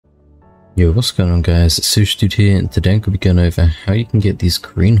Yo, what's going on guys, it's Dude here, and today I'm going to be going over how you can get these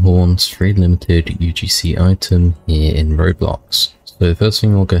green horns free limited UGC item here in Roblox. So the first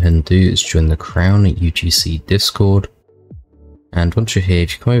thing we'll go ahead and do is join the Crown UGC Discord. And once you're here,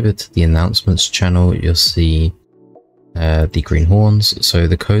 if you come over to the announcements channel, you'll see the green horns. So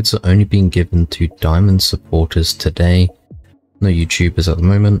the codes are only being given to Diamond supporters today, no YouTubers at the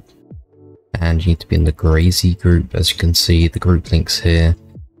moment. And you need to be in the Grazy group, as you can see, the group links here.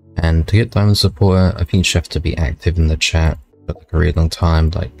 And to get Diamond supporter, I think you should have to be active in the chat for like a really long time.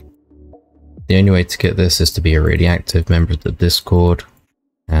 Like, the only way to get this is to be a really active member of the Discord,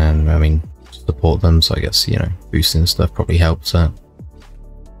 and I mean, support them. So I guess, you know, boosting stuff probably helps that.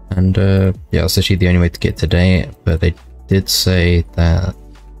 And yeah, that's actually the only way to get today. But they did say that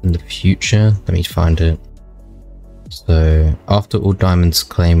in the future, let me find it. So after all diamonds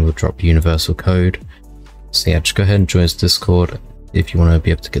claim, we'll drop universal code. So yeah, just go ahead and join us Discord if you want to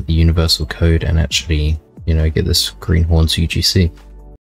be able to get the universal code and actually, you know, get this green horns UGC.